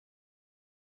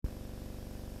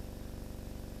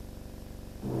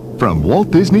from Walt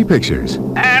Disney Pictures.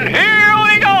 And here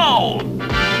we go!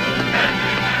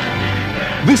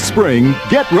 This spring,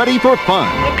 get ready for fun.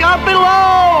 Look out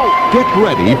below! Get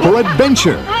ready for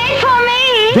adventure. Wait for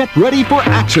me! Get ready for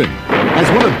action. As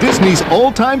one of Disney's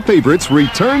all-time favorites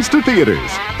returns to theaters,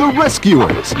 The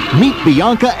Rescuers. Meet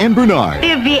Bianca and Bernard.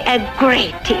 You'll be a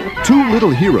great team. Two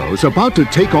little heroes about to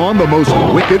take on the most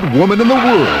wicked woman in the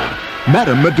world,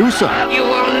 Madame Medusa. You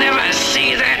will never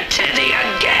see that teddy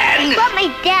again! Put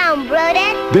me down,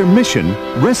 Brutus. Their mission,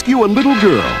 rescue a little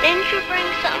girl. Didn't you bring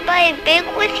somebody big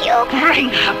with you? Bring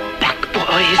her back,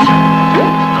 boys!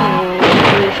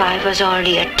 Oh, if I was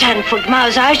only a 10-foot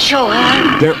mouse, I'd show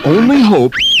her. Their only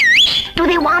hope, Do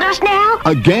they want us now?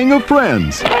 a gang of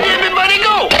friends, Everybody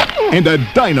go! and a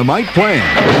dynamite plan.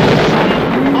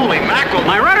 Holy mackerel,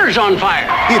 my rudder's on fire!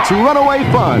 It's runaway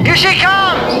fun Here she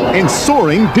comes! and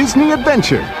soaring Disney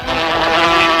adventure.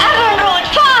 Evinrude,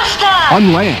 faster!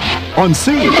 On land, on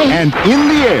sea, and in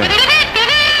the air.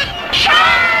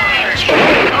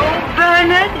 Oh,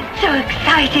 Bernard, it's so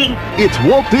exciting. It's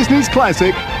Walt Disney's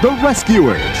classic, The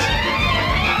Rescuers.